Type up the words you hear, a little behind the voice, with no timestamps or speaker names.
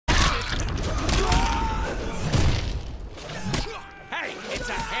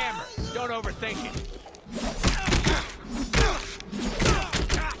hammer. Don't overthink it.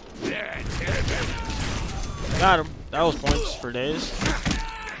 Got him. That was points for days.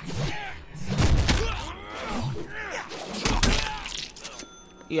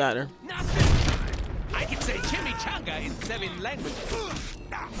 You got her. I can say chimichanga in 7 languages.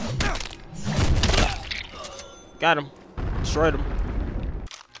 Got him. Destroyed him.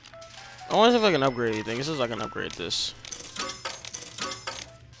 I wonder if I can upgrade anything. It says I can upgrade this.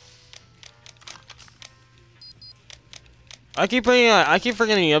 I keep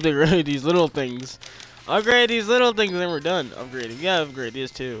forgetting to upgrade these little things. Upgrade these little things and then we're done upgrading. Yeah, upgrade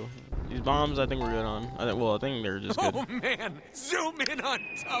these too. These bombs I think we're good on. I think they're just good. Oh man, zoom in on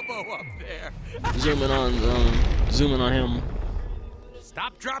Tubbo up there. Zooming on him.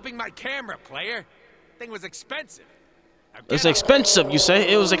 Stop dropping my camera, player. Thing was expensive. It's expensive, you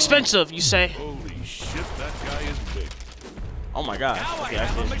say? It was expensive, you say? Holy shit, that guy is big. Oh my god. Now Okay, I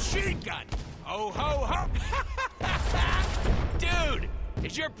have a machine gun. Oh ho ho. Dude,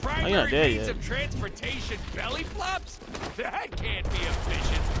 is your primary means of transportation belly flops? That can't be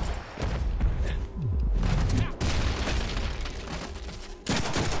efficient.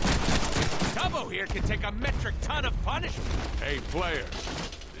 Tubbo here can take a metric ton of punishment. Hey, player,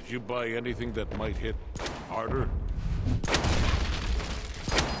 did you buy anything that might hit harder?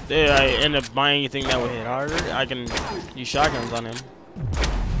 Did I end up buying anything that would hit harder? I can use shotguns on him.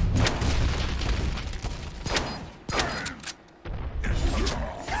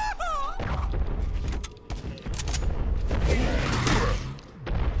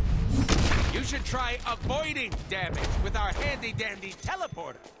 You should try avoiding damage with our handy-dandy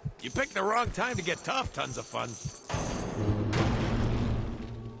teleporter. You picked the wrong time to get tough, tons of fun.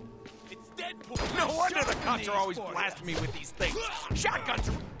 It's Deadpool. No wonder the cops are always blasting me with these things. Shotguns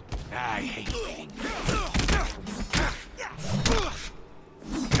are... I hate waiting.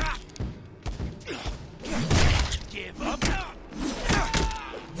 Give up.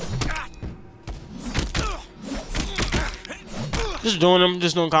 Just doing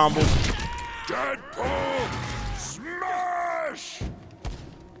combos. Deadpool! Smash!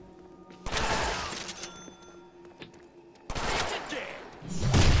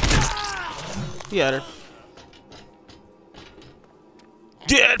 He had her.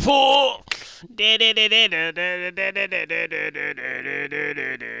 Deadpool!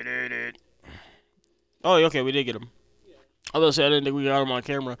 Oh, okay, we did get him. I was gonna say I didn't think we got him on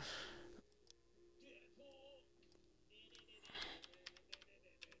camera.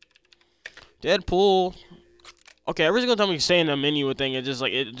 Deadpool. Okay, everyone's gonna tell me to stay in the menu thing. It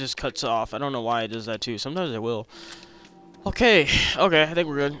just cuts off. I don't know why it does that too. Sometimes it will. Okay, I think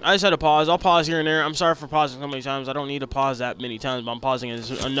we're good. I just had to pause. I'll pause here and there. I'm sorry for pausing so many times. I don't need to pause that many times, but I'm pausing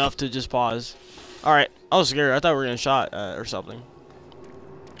it enough to just pause. Alright, I was scared. I thought we were getting shot or something.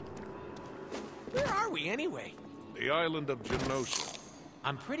 Where are we anyway? The island of Genosha.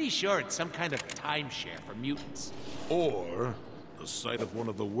 I'm pretty sure it's some kind of timeshare for mutants. Or the site of one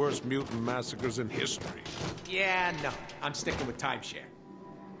of the worst mutant massacres in history. Yeah, no. I'm sticking with timeshare.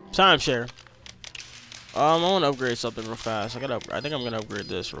 Timeshare. I want to upgrade something real fast. I think I'm gonna upgrade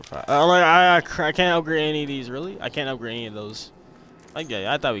this real fast. I can't upgrade any of these, really. I can't upgrade any of those. Okay,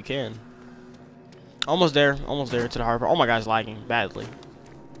 I thought we can. Almost there to the hard part. Oh my gosh, lagging badly.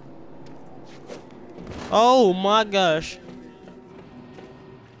 Oh my gosh.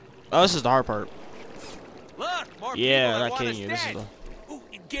 Oh, this is the hard part. Look, more yeah, people not want kidding us you. dead. This is the... Ooh,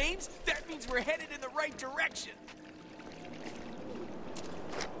 in games, that means we're headed in the right direction.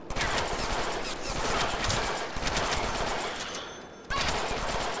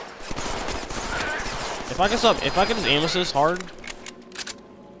 If I can just aim assist hard.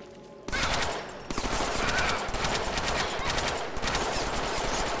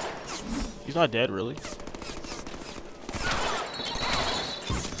 He's not dead, really.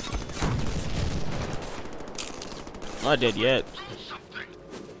 Not dead yet.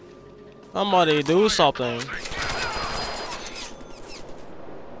 Somebody do something.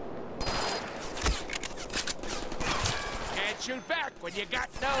 Can't shoot back when you got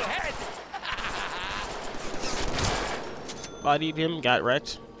no head. Bodied him, got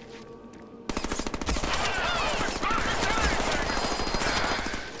wrecked.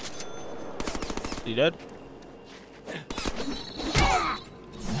 He dead?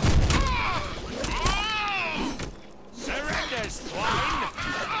 Surrender, swine!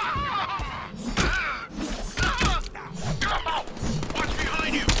 Watch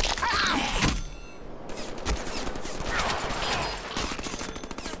behind you!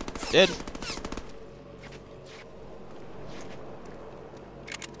 Dead.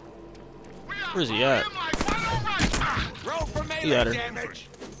 Where's he at? Roll for He had melee her. damage.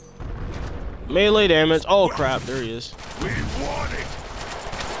 Melee damage. Oh crap, there he is. We want it.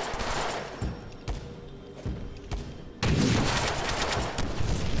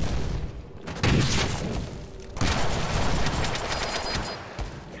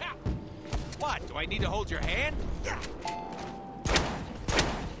 What? Do I need to hold your hand?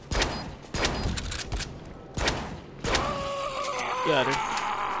 Got her.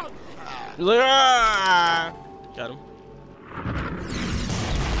 He's like, ah! Got him.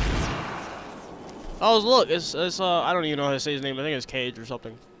 Oh, look, it's I don't even know how to say his name. I think it's Cage or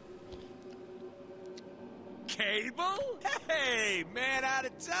something. Cable? Hey, man out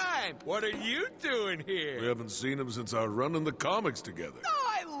of time. What are you doing here? We haven't seen him since our run in the comics together.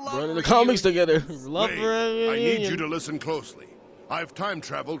 Oh, I love Running the comics together. Love Wait, reunion. I need you to listen closely. I've time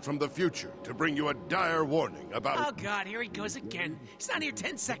traveled from the future to bring you a dire warning about... Oh, God, here he goes again. He's not here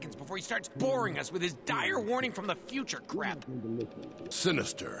 10 seconds before he starts boring us with his dire warning from the future crap.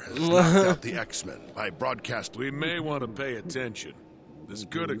 Sinister has knocked out the X-Men by broadcasting... We may want to pay attention. This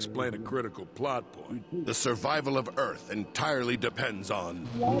could explain a critical plot point. The survival of Earth entirely depends on...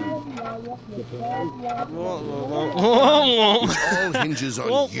 It all hinges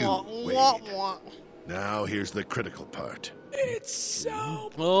on you, Wade. Now here's the critical part. It's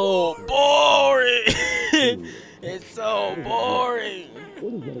so boring. It's so boring.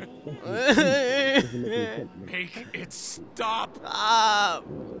 Make it stop. Stop.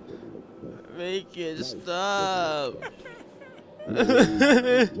 Make it stop.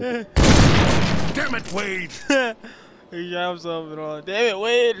 Damn it, Wade! He got something on. Damn it,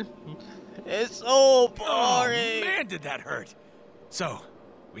 Wade. It's so boring. Oh, man, did that hurt. So,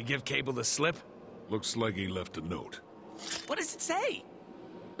 we give Cable the slip? Looks like he left a note. What does it say?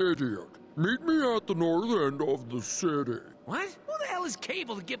 Idiot. Meet me at the north end of the city. What? Who the hell is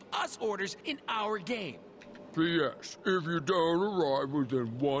Cable to give us orders in our game? P.S. If you don't arrive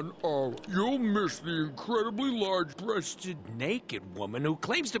within 1 hour, you'll miss the incredibly large-breasted... Naked woman who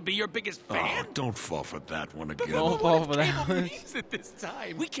claims to be your biggest fan? Oh, don't fall for that one again. Don't fall for that one. Needs it this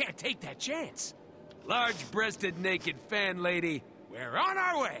time. We can't take that chance. Large-breasted naked fan lady, we're on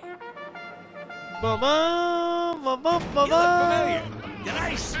our way. You look familiar. Did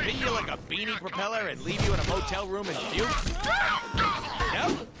I spin you like a beanie propeller and leave you in a motel room in Butte?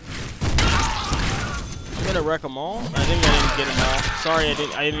 No? I'm gonna wreck them all. I think I didn't get them all. Sorry,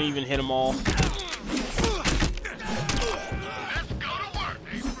 I didn't even hit them all.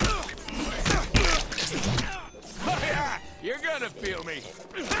 Oh yeah, you're gonna feel me.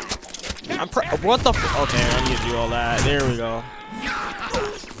 What the f- Okay, I need to do all that. There we go.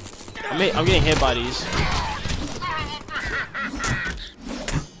 I'm getting hit by these.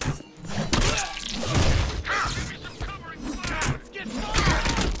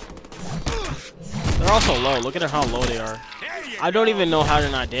 They're also low. Look at how low they are. I don't even know how they're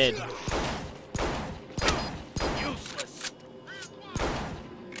not dead. Useless.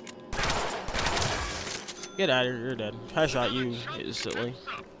 Get out of here. You're dead. Headshot you instantly.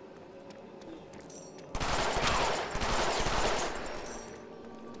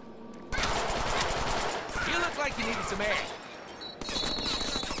 You look like you needed some air.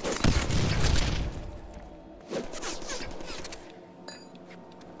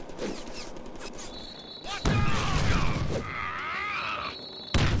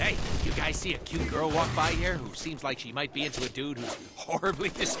 Hey, you guys see a cute girl walk by here who seems like she might be into a dude who's horribly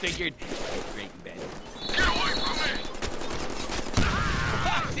disfigured? Great in bed. Get away from me!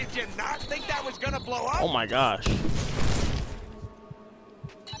 Did you not think that was gonna blow up? Oh my gosh.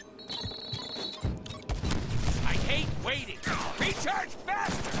 I hate waiting. Recharge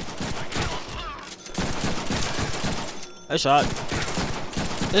faster. Headshot.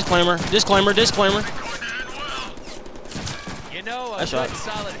 Disclaimer. Disclaimer. Disclaimer. You know, a Headshot. good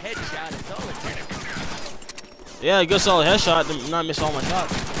solid headshot is all it's gonna be. Yeah, a good solid headshot to not miss all my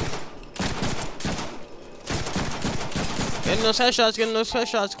shots. Getting those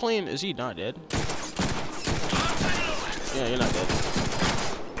headshots clean. Is he not dead? Yeah, you're not dead.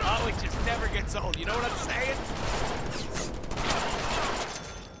 Oh, it just never gets old. You know what I'm saying?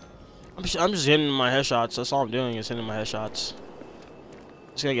 I'm just hitting my headshots. That's all I'm doing is hitting my headshots.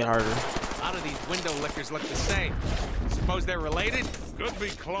 It's gonna get harder. A lot of these window lickers look the same. Suppose they're related? Could be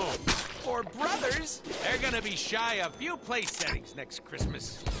clones. Or brothers? They're gonna be shy a few place settings next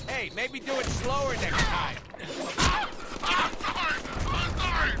Christmas. Hey, maybe do it slower next time.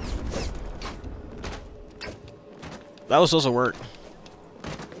 That was supposed to work.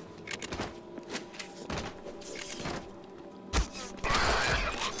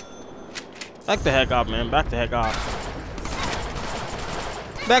 Back the heck off, man. Back the heck off.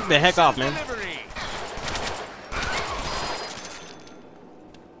 Back the heck off, man.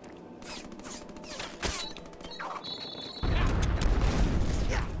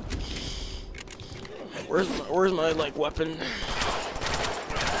 Where's my like weapon?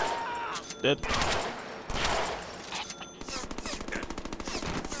 Dead.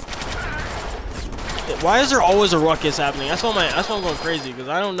 Why is there always a ruckus happening? That's why I'm going crazy, because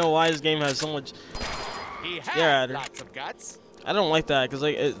I don't know why this game has so much. Yeah, lots of guts. I don't like that, because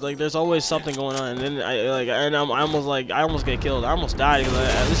like there's always something going on, and then I almost get killed. I almost died, because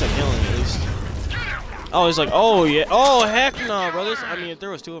at least I'm killing at least. Oh, he's like, oh yeah, oh heck no, brothers. I mean, if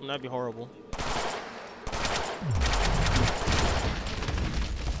there was two of them, that'd be horrible.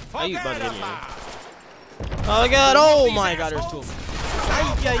 How you about to hit me? Oh god, oh my god, there's two of them.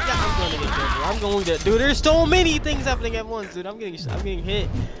 I'm going to get killed. I'm going to, dude. There's so many things happening at once, dude. I'm getting hit.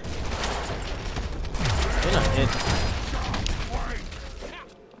 They're not hit.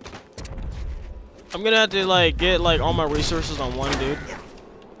 I'm gonna have to like get like all my resources on one dude.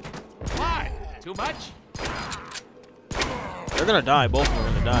 Why? Too much? They're gonna die. Both of them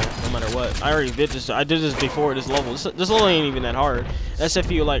are gonna die, no matter what. I already did this. I did this before this level. This level ain't even that hard. That's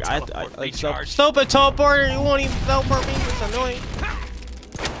if you like like stupid teleporter. You won't even teleport me. It's annoying.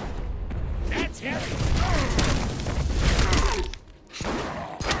 That's heavy.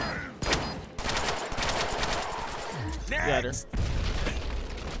 Got her.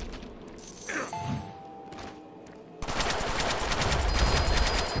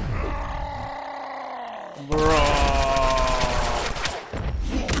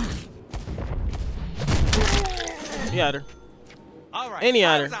 Got her. All right. Any if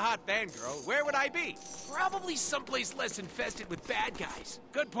I other. was a hot fangirl, where would I be? Probably someplace less infested with bad guys.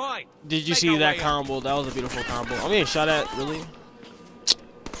 Good point. Did you see that combo? That was a beautiful combo. I'm getting shot at, really?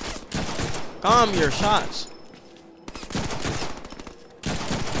 Calm your shots.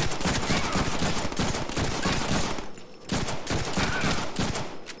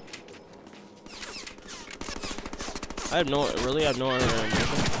 I have no idea.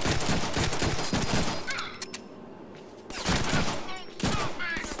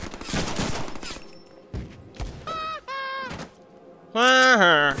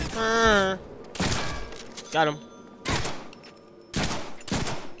 Got him.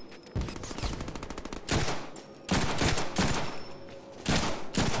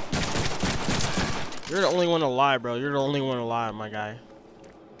 You're the only one alive, bro. You're the only one alive, my guy.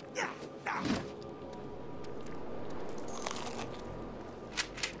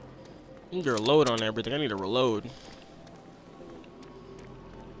 I need to reload on everything. I need to reload.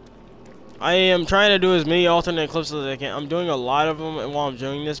 I am trying to do as many alternate clips as I can. I'm doing a lot of them while I'm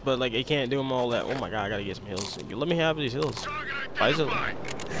doing this, but like I can't do them all that. Oh my god, I gotta get some heals. Let me have these heals. Why is it?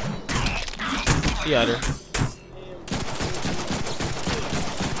 Yeah, there.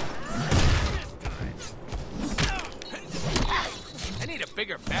 I need a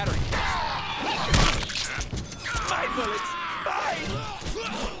bigger battery. My bullets. Mine.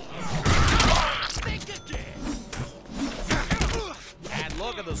 And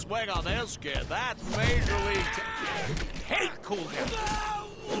look at the swing on this kid. That's Major League hate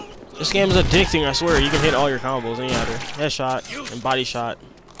cooldown. This game is addicting, I swear. You can hit all your combos any other. Headshot and body shot.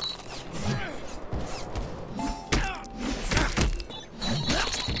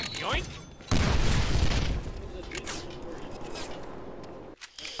 Yoink.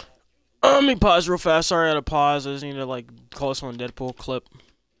 Let me pause real fast. Sorry I had to pause. I just need to like call this one Deadpool clip.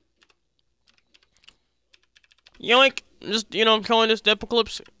 Yoink! Just, you know, I'm calling this Deadpool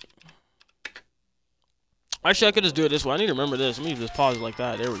clips. Actually, I could just do it this way. I need to remember this. Let me just pause it like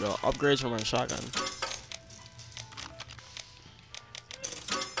that. There we go. Upgrades from my shotgun.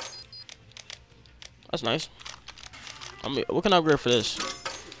 That's nice. I mean, what can I upgrade for this?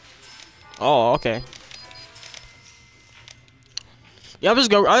 Oh, okay. Yeah, I'm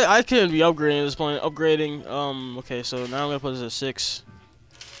just go. I could be upgrading at this point. Upgrading. Okay, so now I'm gonna put this at 6.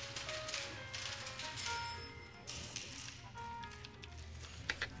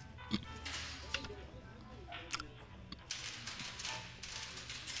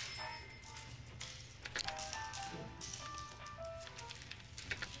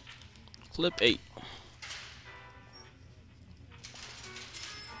 Clip 8.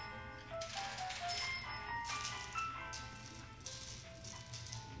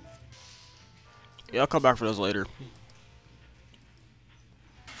 Yeah, I'll come back for those later.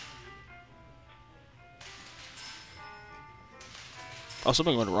 Oh,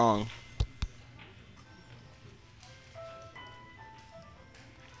 something went wrong.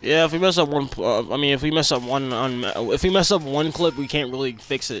 Yeah, if we mess up one, I mean, if we mess up one clip, we can't really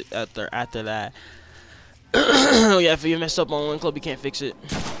fix it after that. Yeah, if we mess up on one clip, we can't fix it.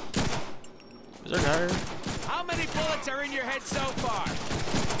 Is there a guy here? How many bullets are in your head so far?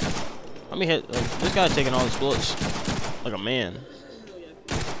 Let me hit. This guy's taking all his bullets like a man.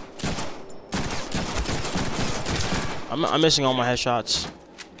 I'm missing all my headshots.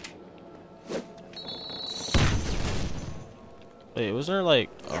 Wait, was there like?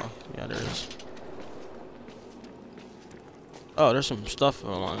 Oh, yeah, there is. Oh, there's some stuff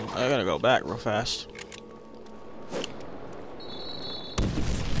along. I gotta go back real fast.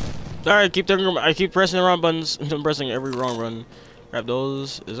 Alright, I keep pressing the wrong buttons. I'm pressing every wrong button. Grab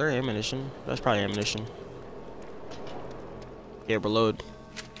those. Is there ammunition? That's probably ammunition. Okay, reload.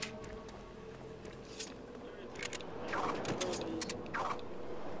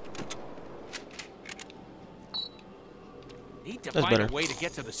 Need to That's find better. a way to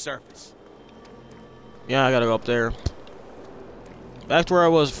get to the surface. Yeah, I gotta go up there. Back to where I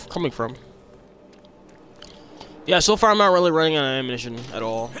was coming from. Yeah, so far I'm not really running out of ammunition at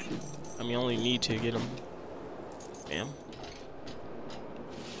all. I mean, I only need to get them. Bam.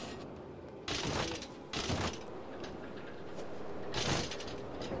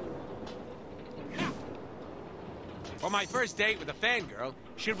 For my first date with a fangirl,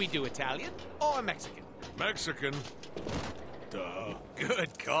 should we do Italian or Mexican? Mexican. Duh.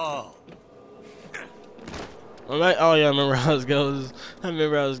 Good call. Alright, oh yeah, I remember how this goes. I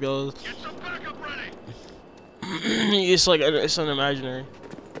remember how this goes. Get some backup ready. It's like, it's unimaginary.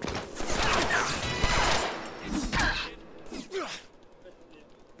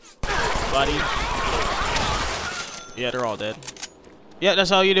 Body. Yeah, they're all dead. Yeah, that's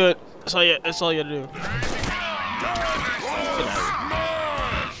how you do it. That's all you gotta do.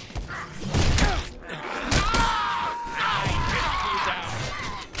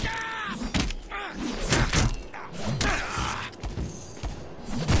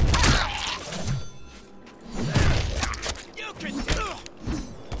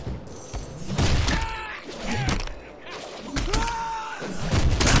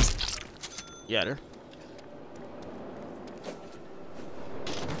 Yeah, there.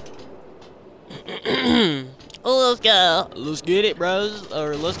 Let's go. Let's get it, bros.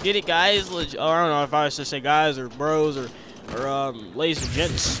 Or let's get it, guys. Or I don't know if I was to say guys or bros or ladies and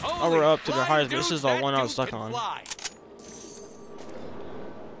gents. Oh, we're up to the highest. This is the one I was stuck on.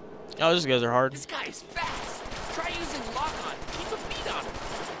 Oh, these guys are hard. This guy is fast. Try using lock on. Keep a beat on him.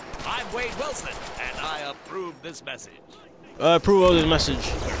 I'm Wade Wilson, and I approve this message. Approve of this message.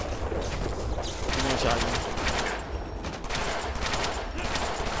 Give me a shotgun.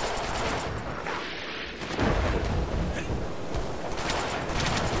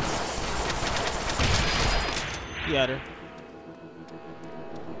 Got her.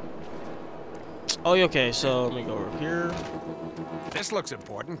 Oh, okay, so let me go over here. This looks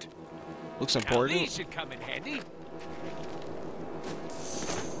important. Looks Now, important. these should come in handy.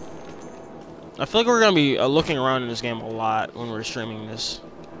 I feel like we're gonna be looking around in this game a lot when we're streaming this.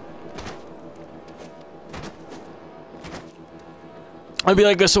 I'd be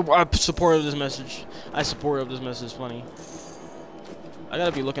like a support of this message. I support of this message. Funny. I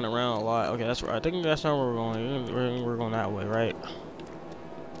gotta be looking around a lot. Okay, that's where I think that's not where we're going. We're going that way, right?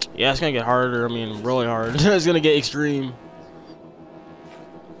 Yeah, it's gonna get harder. I mean, really hard. It's gonna get extreme.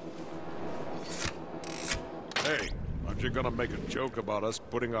 Hey, aren't you gonna make a joke about us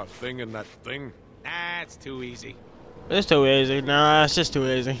putting our thing in that thing? Nah, it's too easy. It's too easy. Nah, it's just too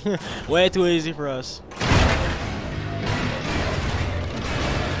easy. Way too easy for us.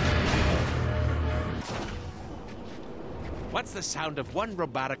 What's the sound of one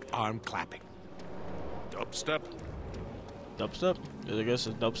robotic arm clapping? Dubstep? Dubstep? I guess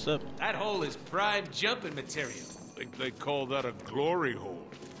it's dubstep. That hole is prime jumping material. Think they call that a glory hole.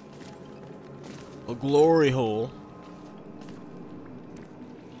 A glory hole.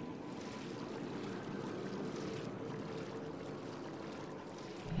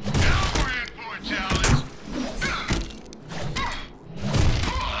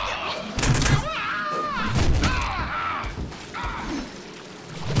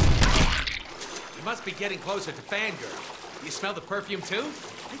 You must be getting closer to Fangirl. You smell the perfume too?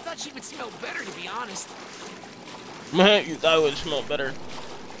 I thought she would smell better, to be honest. Man, you thought it would smell better.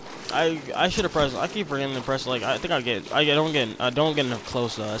 I should have pressed. I keep forgetting to press. Like I think I don't get enough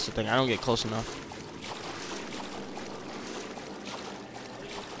close though. That's the thing. I don't get close enough.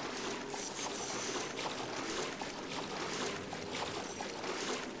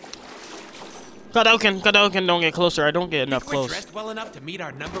 Kadoken, don't get closer. I don't get enough Think we're close. dressed well enough to meet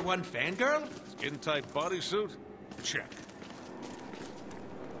our #1 fangirl? Skin-tight bodysuit? Check.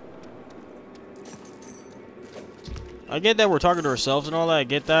 I get that we're talking to ourselves and all that. I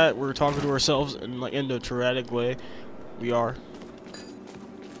get that we're talking to ourselves in like in the tyrannic way. We are.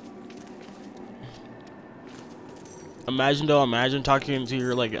 Imagine though, imagine talking to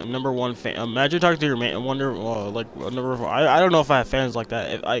your like #1 fan. Imagine talking to your man. Wonder like I don't know if I have fans like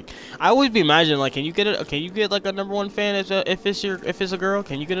that. If I always be imagining like, can you get like a #1 fan if it's a girl?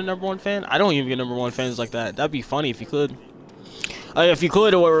 Can you get a #1 fan? I don't even get #1 fans like that. That'd be funny if you could. If you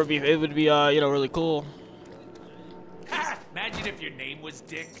could, it would be you know, really cool. Ha! Imagine if your name was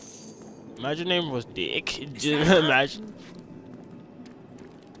Dick. Imagine your name was Dick. Imagine.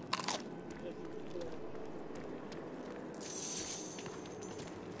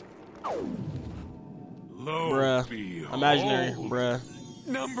 Bruh. Imaginary, bruh.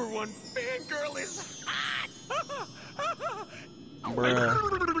 #1 fangirl is hot. Bruh.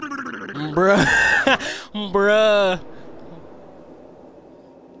 Bruh. Bruh.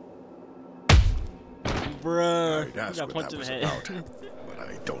 Bruh. I'd ask what that was about, but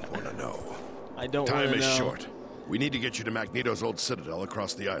I don't want to know. I don't want to know. Time is short. We need to get you to Magneto's old citadel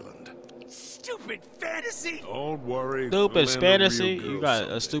across the island. Stupid fantasy. Don't worry. Stupid fantasy. You got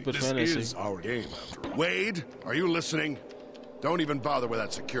a stupid fantasy. This is our game, after all. Wade, are you listening? Don't even bother with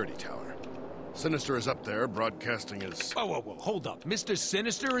that security tower. Sinister is up there, broadcasting his... Whoa, hold up. Mr.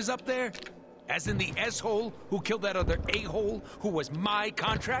 Sinister is up there? As in the S-hole who killed that other A-hole who was my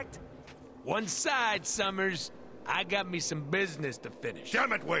contract? One side, Summers. I got me some business to finish.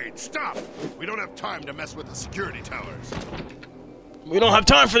 Damn it, Wade, stop! We don't have time to mess with the security towers. We don't have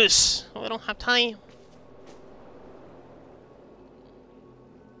time for this. We don't have time.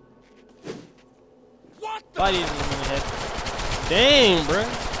 What the? Body in the head. Dang, bro.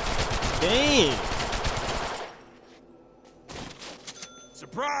 Dang.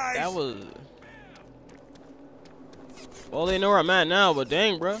 Surprise! That was. Well, they know where I'm at now, but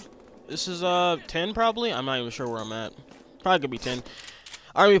dang, bro. This is 10 probably. I'm not even sure where I'm at. Probably could be 10.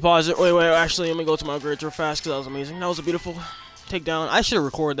 Alright, let me pause it. Wait. Actually, let me go to my upgrades real fast because that was amazing. That was a beautiful takedown. I should have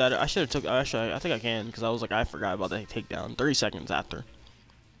recorded that. I should have took. Actually, I think I can because I was like, I forgot about that takedown. 30 seconds after.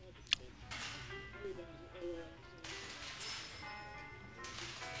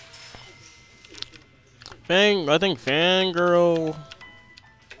 I think Fangirl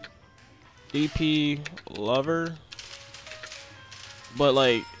DP Lover, but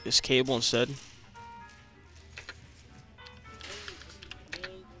like it's Cable instead.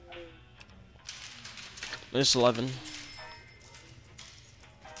 It's 11.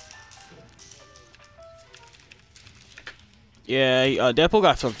 Yeah, Deadpool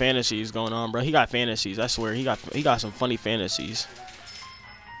got some fantasies going on, bro. He got fantasies. I swear, he got some funny fantasies.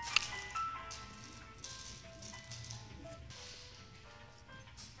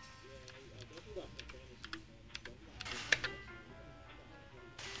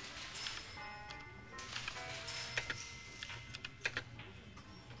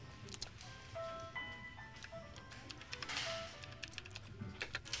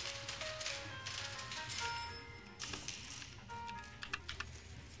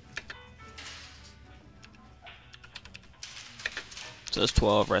 So that's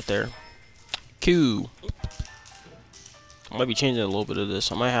 12 right there. Q. I might be changing a little bit of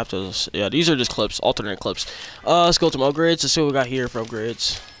this. I might have to. Yeah, these are just clips, alternate clips. Let's go to my upgrades. Let's see what we got here for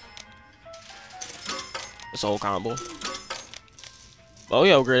upgrades. It's a whole combo. Oh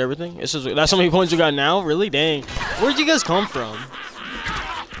yeah, upgrade everything. That's how many points we got now. Really? Dang. Where'd you guys come from?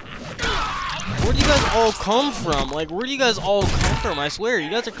 Where'd you guys all come from? Like, where'd you guys all come from? I swear, you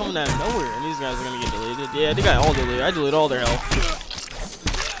guys are coming out of nowhere, and these guys are gonna get deleted. Yeah, they got all deleted. I deleted all their health.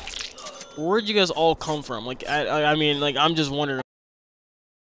 Where'd you guys all come from? Like, I mean, like, I'm just wondering.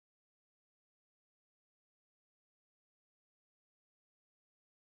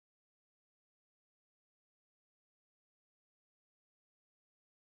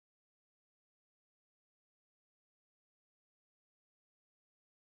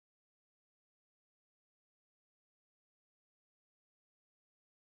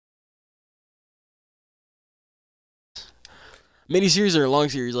 Mini-series or a long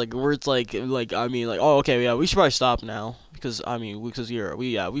series, like where it's like I mean, like, oh, okay, yeah, we should probably stop now because I mean, we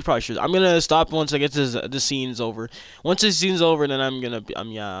probably should. I'm gonna stop once I get the scenes over. Once the scene's over, then I'm gonna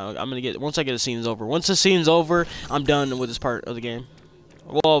get once I get the scenes over. Once the scene's over, I'm done with this part of the game.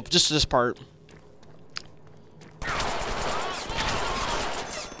 Well, just this part.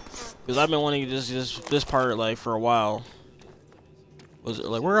 Because I've been wanting this part like for a while. Was it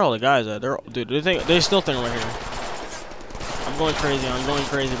like, where are all the guys at? Dude, they still think right here. I'm going crazy,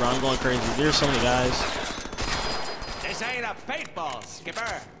 bro. I'm going crazy. There's so many guys. This ain't a paintball,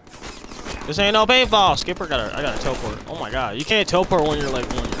 Skipper. This ain't no paintball. Skipper I gotta teleport. Oh my god. You can't teleport when you're like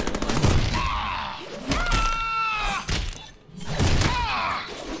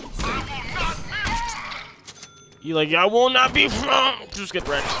You like, I will not be from. Just get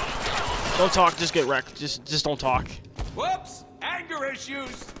wrecked. Don't talk, just get wrecked. Just don't talk. Whoops! Anger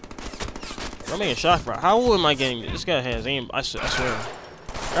issues! I'm making shots, bro. How am I getting this? This guy has aim. I swear.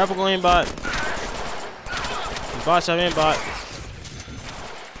 Grapple aimbot. These bots have aimbot.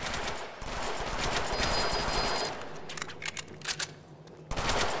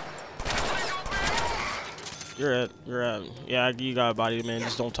 You're at. Yeah, you got bodied, man.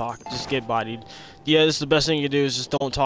 Just don't talk. Just get bodied. Yeah, this is the best thing you can do is just don't talk.